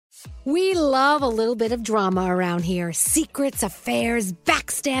We love a little bit of drama around here. Secrets, affairs,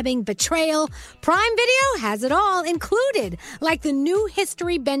 backstabbing, betrayal. Prime Video has it all included. Like the new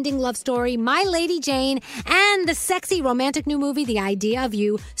history-bending love story, My Lady Jane, and the sexy romantic new movie, The Idea of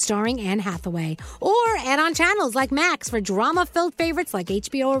You, starring Anne Hathaway. Or add-on channels like Max for drama-filled favorites like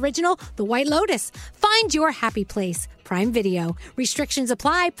HBO original, The White Lotus. Find your happy place. Prime Video. Restrictions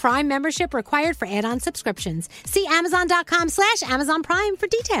apply. Prime membership required for add-on subscriptions. See Amazon.com/Amazon Prime for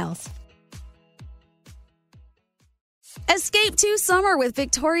details. Escape to summer with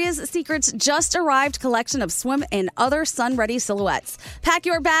Victoria's Secret's just arrived collection of swim and other sun-ready silhouettes. Pack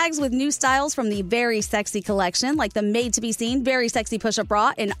your bags with new styles from the Very Sexy collection, like the made-to-be-seen Very Sexy push-up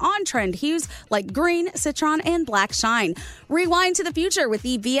bra in on-trend hues like green, citron, and black shine. Rewind to the future with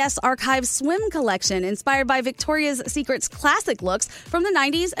the VS Archive Swim collection, inspired by Victoria's Secret's classic looks from the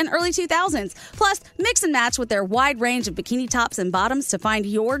 90s and early 2000s. Plus, mix and match with their wide range of bikini tops and bottoms to find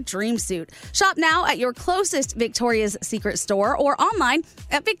your dream suit. Shop now at your closest Victoria's Secret store or online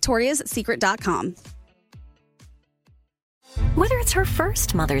at victoriassecret.com. Whether it's her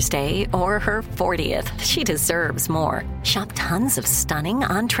first Mother's Day or her 40th, she deserves more. Shop tons of stunning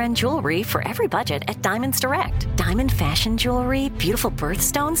on-trend jewelry for every budget at Diamonds Direct. Diamond fashion jewelry, beautiful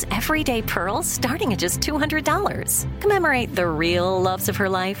birthstones, everyday pearls starting at just $200. Commemorate the real loves of her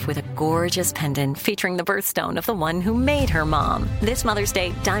life with a gorgeous pendant featuring the birthstone of the one who made her mom. This Mother's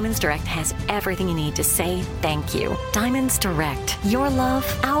Day, Diamonds Direct has everything you need to say thank you. Diamonds Direct. Your love,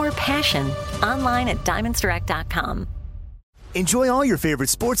 our passion. Online at diamondsdirect.com. Enjoy all your favorite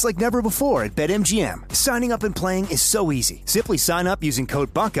sports like never before at BetMGM. Signing up and playing is so easy. Simply sign up using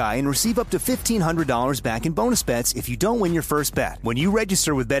code Buckeye and receive up to $1,500 back in bonus bets if you don't win your first bet. When you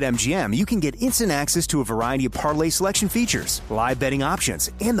register with BetMGM, you can get instant access to a variety of parlay selection features, live betting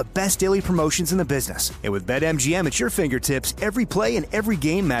options, and the best daily promotions in the business. And with BetMGM at your fingertips, every play and every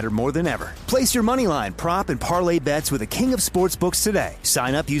game matter more than ever. Place your moneyline, prop, and parlay bets with the king of sportsbooks today.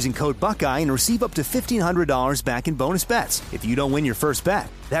 Sign up using code Buckeye and receive up to $1,500 back in bonus bets if you don't win your first bet.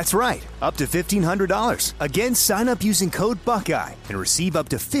 That's right, up to $1,500. Again, sign up using code Buckeye and receive up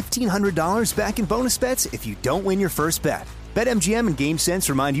to $1,500 back in bonus bets if you don't win your first bet. BetMGM and GameSense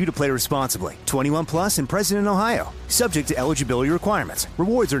remind you to play responsibly. 21 plus and present in Ohio. Subject to eligibility requirements.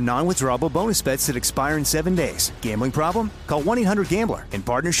 Rewards are non-withdrawable bonus bets that expire in 7 days. Gambling problem? Call 1-800-GAMBLER in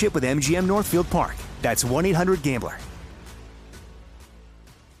partnership with MGM Northfield Park. That's 1-800-GAMBLER.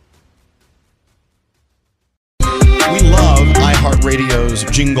 We love iHeartRadio's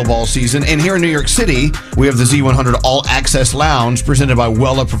Jingle Ball season. And here in New York City, we have the Z100 All Access Lounge presented by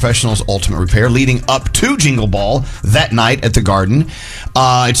Wella Professionals Ultimate Repair, leading up to Jingle Ball that night at the Garden.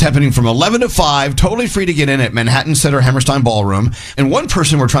 It's happening from 11 to 5, totally free to get in at Manhattan Center Hammerstein Ballroom. And one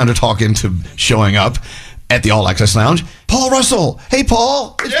person we're trying to talk into showing up at the All Access Lounge, Paul Russell. Hey,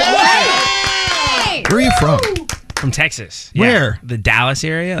 Paul. It's Paul. Hey! Where are you from? From Texas. Where? The Dallas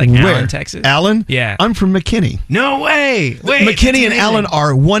area, like Where? Allen, Texas. Allen? Yeah. I'm from McKinney. No way. Wait. McKinney and Allen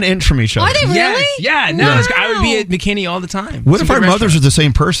are 1 inch from each other. Are they really? Yes. Yeah. No, Wow. I would be at McKinney all the time. What if our mothers are the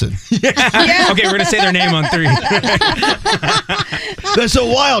same person? Okay, we're going to say their name on 3. That's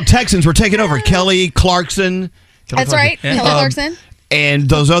so wild. Texans were taking over. Kelly Clarkson. That's right. Yeah. Kelly Clarkson. And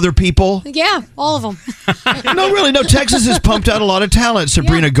those other people. Yeah, all of them. No, really. No, Texas has pumped out a lot of talent.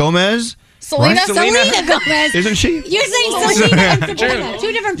 Sabrina Gomez. Selena. Selena Gomez. Isn't she? You're saying Selena and Sabrina.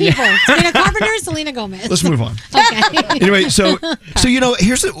 Two different people. Selena Carpenter, Selena Gomez. Let's move on. Okay. Anyway, so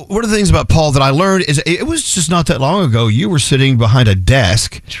here's one of the things about Paul that I learned is it was just not that long ago. You were sitting behind a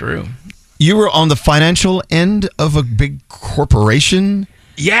desk. True. You were on the financial end of a big corporation.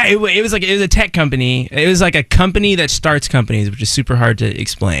 Yeah, it was a tech company. It was like a company that starts companies, which is super hard to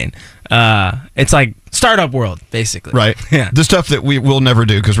explain. It's like startup world, basically. Right. Yeah. The stuff that we will never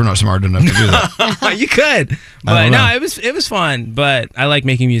do because we're not smart enough to do that. You could, but no, it was fun. But I like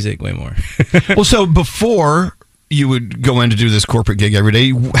making music way more. Well, so before you would go in to do this corporate gig every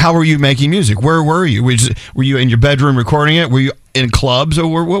day, how were you making music? Where were you? Were you in your bedroom recording it? Were you in clubs,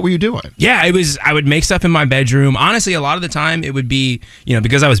 or what were you doing? Yeah, I would make stuff in my bedroom. Honestly, a lot of the time it would be,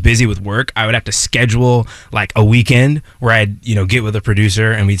 because I was busy with work, I would have to schedule like a weekend where I'd, get with a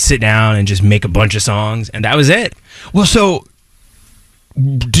producer and we'd sit down and just make a bunch of songs, and that was it. Well, so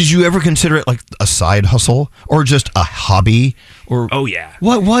did you ever consider it like a side hustle or just a hobby? Or oh yeah,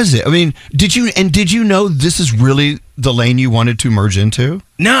 what was it? I mean, did you know this is really the lane you wanted to merge into?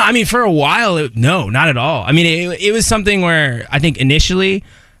 No, I mean for a while, no, not at all. I mean, it was something where I think initially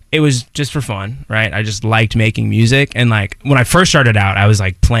it was just for fun, right? I just liked making music. And like when I first started out, I was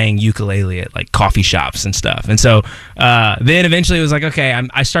like playing ukulele at like coffee shops and stuff. And so then eventually it was like, okay,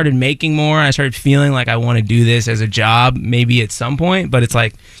 I started making more. I started feeling like I want to do this as a job maybe at some point, but it's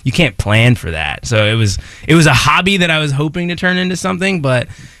like you can't plan for that. So it was a hobby that I was hoping to turn into something, but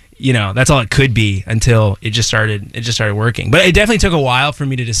you know, that's all it could be until it just started working. But it definitely took a while for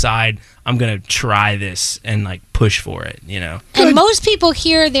me to decide I'm going to try this and like push for it, you know. And most people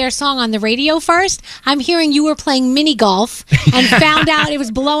hear their song on the radio first. I'm hearing you were playing mini golf and found out it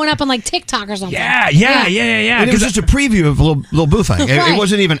was blowing up on like TikTok or something. Yeah. And it was just a preview of Lil Boo Thing. Right. It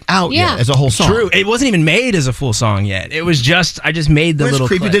wasn't even out yet as a whole song. True. It wasn't even made as a full song yet. It was just, I just made the little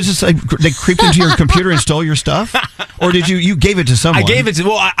creepy. clip. They creeped into your computer and stole your stuff? Or did you gave it to someone? I gave it to,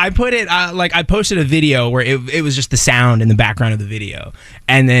 well, I put it, I posted a video where it was just the sound in the background of the video.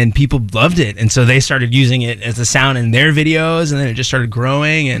 And then people loved it. And so they started using it as the sound in their videos, and then it just started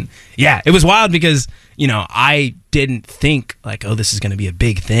growing. And yeah, it was wild because, you know, I didn't think like, oh, this is going to be a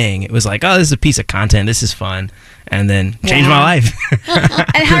big thing. It was like, oh, this is a piece of content. This is fun. And then changed my life.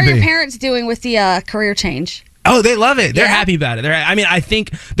 And how are your parents doing with the career change? Oh, they love it. They're happy about it. I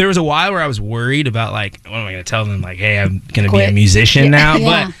think there was a while where I was worried about like, what am I going to tell them? Like, hey, I'm going to be a musician now.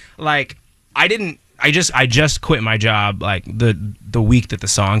 Yeah. But like, I just quit my job like the week that the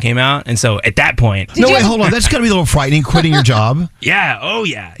song came out, and so at that point, wait, hold on. That's got to be a little frightening. Quitting your job. Yeah. Oh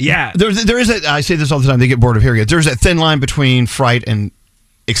yeah. Yeah. There is that. I say this all the time. They get bored of hearing it. There's that thin line between fright and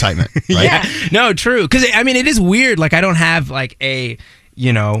excitement. Right? Yeah. No, true. Because I mean, it is weird. Like, I don't have like a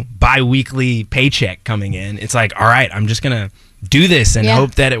bi-weekly paycheck coming in. It's like, all right, I'm just gonna do this and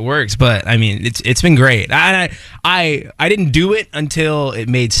hope that it works. But I mean, it's been great. I didn't do it until it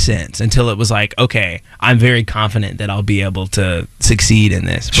made sense, until it was like, okay, I'm very confident that I'll be able to succeed in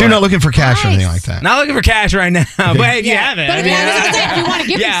this. So you're not looking for cash or anything like that? Not looking for cash right now. But hey, if you have it, But if you want to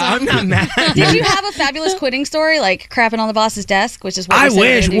give me some. I'm not mad. Did you have a fabulous quitting story, like crapping on the boss's desk, which is what I we said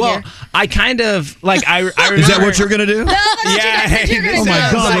wish. we were gonna Well, do here? I kind of like I remember. Is that what you're gonna do? Yeah. Oh my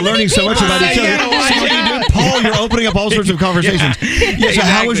God, we're learning so much about each other. See what you do, Paul? You're opening up all sorts of conversations. So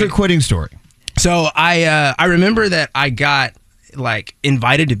how was your quitting story? So I remember that I got like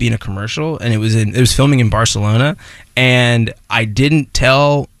invited to be in a commercial, and it was filming in Barcelona, and I didn't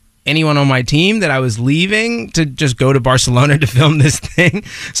tell anyone on my team that I was leaving to just go to Barcelona to film this thing.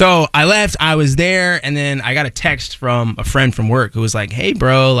 So I left, I was there, and then I got a text from a friend from work who was like, hey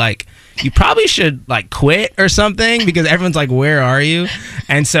bro, like you probably should like quit or something, because everyone's like, where are you?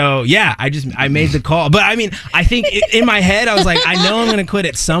 And so yeah, I made the call. But I mean, I think in my head I was like, I know I'm gonna quit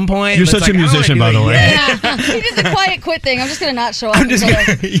at some point. You're such a musician, by the way. He did the quiet quit thing. I'm just gonna not show up.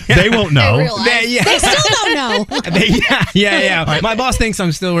 They won't know. They still don't know. Yeah. My boss thinks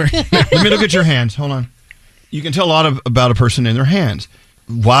I'm still working. Let me look at your hands. Hold on. You can tell a lot about a person in their hands.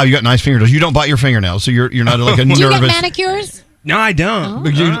 Wow, you got nice fingernails. You don't bite your fingernails, so you're not like a nervous. Do you get manicures? No, I don't.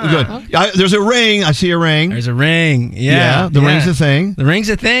 Good. Okay. There's a ring. I see a ring. There's a ring. Yeah. The ring's a thing. The ring's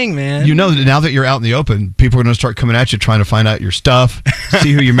a thing, man. You know that now that you're out in the open, people are going to start coming at you trying to find out your stuff,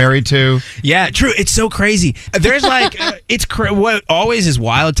 see who you're married to. Yeah, true. It's so crazy. There's like, what always is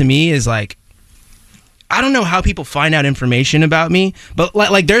wild to me is like, I don't know how people find out information about me, but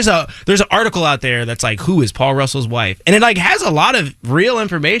like there's an article out there that's like, who is Paul Russell's wife? And it like has a lot of real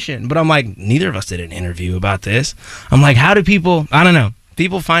information, but I'm like, neither of us did an interview about this. I'm like, how do people, I don't know.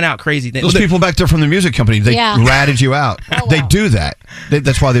 People find out crazy things. Those people back there from the music company, they ratted you out. Oh, wow. They do that.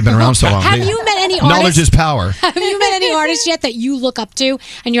 That's why they've been around so long. Have you met any artists? Knowledge is power. Have you met any artists yet that you look up to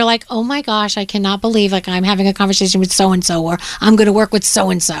and you're like, oh my gosh, I cannot believe like I'm having a conversation with so-and-so, or I'm going to work with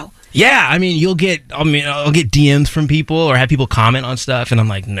so-and-so? Yeah, I mean, I'll get DMs from people or have people comment on stuff, and I'm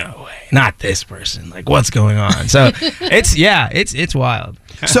like, no way, not this person. Like, what's going on? So it's wild.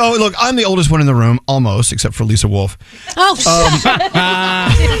 So look, I'm the oldest one in the room, almost, except for Lisa Wolf. Oh,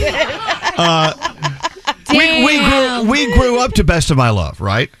 we grew up to Best of My Love,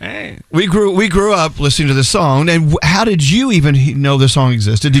 right? Hey. We grew up listening to this song. And how did you even know this song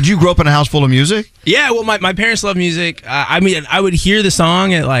existed? Did you grow up in a house full of music? Yeah, well, my parents love music. I mean, I would hear the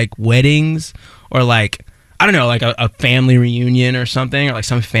song at like weddings or like, I don't know, like a family reunion or something, or like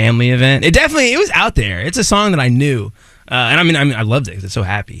some family event. It was out there. It's a song that I knew. And I mean, I loved it because it's so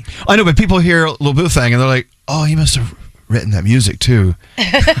happy. I know, but people hear Lil Boo Thing and they're like, oh, he must have written that music too.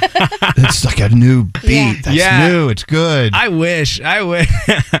 It's like a new beat. That's new. It's good. I wish.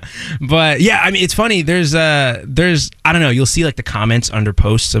 But yeah, I mean, it's funny. There's I don't know, you'll see like the comments under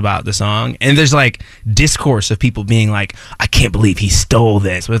posts about the song, and there's like discourse of people being like, I can't believe he stole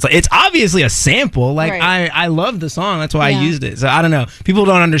this. But it's obviously a sample. Like, right. I love the song. That's why I used it. So I don't know. People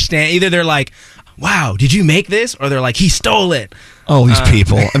don't understand. Either they're like, wow, did you make this? Or they're like, he stole it. Oh, these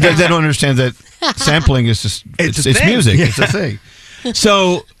people. They don't understand that sampling is just, it's music. Yeah. It's a thing.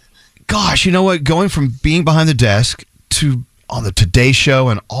 So, gosh, you know what? Going from being behind the desk to on the Today Show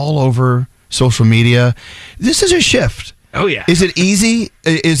and all over social media, this is a shift. Oh, yeah. Is it easy?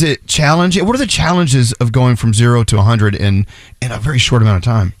 Is it challenging? What are the challenges of going from 0 to 100 in a very short amount of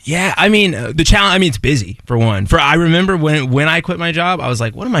time? Yeah, I mean, the challenge, I mean, it's busy, for one. I remember when I quit my job, I was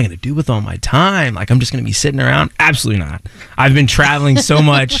like, what am I going to do with all my time? Like, I'm just going to be sitting around? Absolutely not. I've been traveling so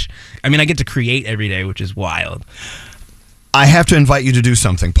much. I mean, I get to create every day, which is wild. I have to invite you to do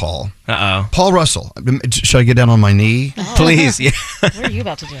something, Paul. Uh-oh. Paul Russell. Should I get down on my knee? Please, yeah. What are you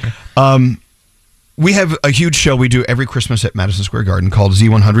about to do? We have a huge show we do every Christmas at Madison Square Garden called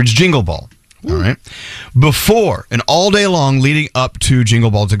Z100's Jingle Ball. All right. Before and all day long leading up to Jingle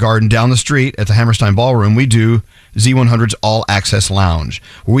Ball at the Garden down the street at the Hammerstein Ballroom, we do Z100's All Access Lounge,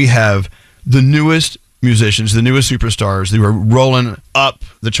 where we have the newest musicians, the newest superstars who are rolling up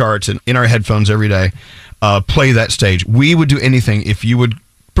the charts and in our headphones every day, play that stage. We would do anything if you would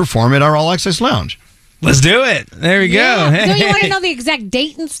perform at our All Access Lounge. Let's do it. There we go. Don't you want to know the exact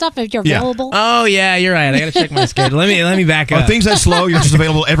date and stuff if you're available? Oh, yeah, you're right. I got to check my schedule. Let me back up. Are things that slow? You're just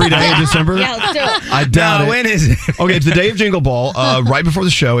available every day in December? Yeah, let's do it. I doubt it. When is it? Okay, it's the day of Jingle Ball, right before the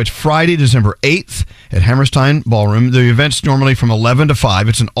show. It's Friday, December 8th at Hammerstein Ballroom. The event's normally from 11 to 5.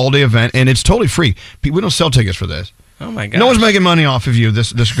 It's an all-day event, and it's totally free. We don't sell tickets for this. Oh, my God. No one's making money off of you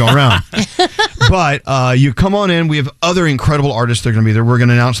this go around. But you come on in. We have other incredible artists that are going to be there. We're going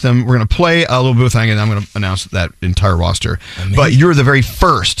to announce them. We're going to play a little booth thing, and I'm going to announce that entire roster. Amazing. But you're the very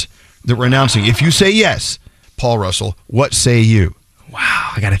first that we're announcing. If you say yes, Paul Russell, what say you?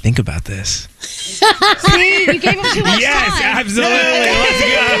 Wow, I got to think about this. See, you gave him too much time. Absolutely.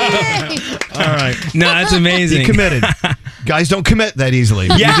 Let's go. All right. No, that's amazing. He committed. Guys don't commit that easily.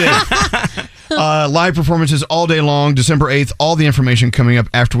 Yeah. You did. Live performances all day long, December 8th. All the information coming up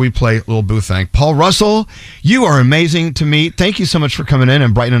after we play a little booth thing. Paul Russell, you are amazing to meet. Thank you so much for coming in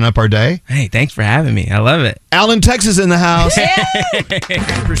and brightening up our day. Hey, thanks for having me. I love it. Alan, Texas in the house.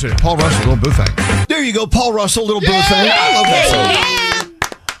 Appreciate it. Paul Russell, little booth thing. There you go, Paul Russell, little booth thing. I love that song.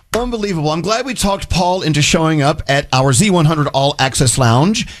 Unbelievable. I'm glad we talked Paul into showing up at our Z100 All Access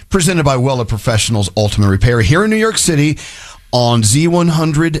Lounge, presented by Wella Professionals Ultimate Repair here in New York City on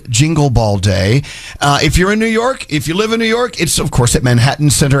Z100 Jingle Ball Day. If you're in New York, if you live in New York, it's, of course, at Manhattan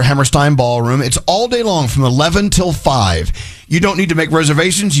Center Hammerstein Ballroom. It's all day long from 11 till 5. You don't need to make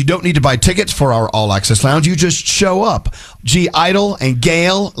reservations. You don't need to buy tickets for our All Access Lounge. You just show up. G. Idol and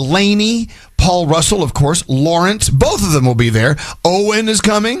Gail, Lainey, Paul Russell, of course, Lawrence, both of them will be there. Owen is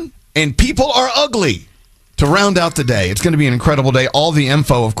coming, and People Are Ugly to round out the day. It's going to be an incredible day. All the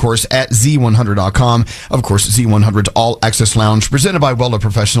info, of course, at Z100.com. Of course, Z100's All Access Lounge, presented by Wella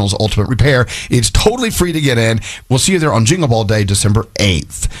Professionals Ultimate Repair. It's totally free to get in. We'll see you there on Jingle Ball Day, December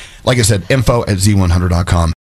 8th. Like I said, info at Z100.com.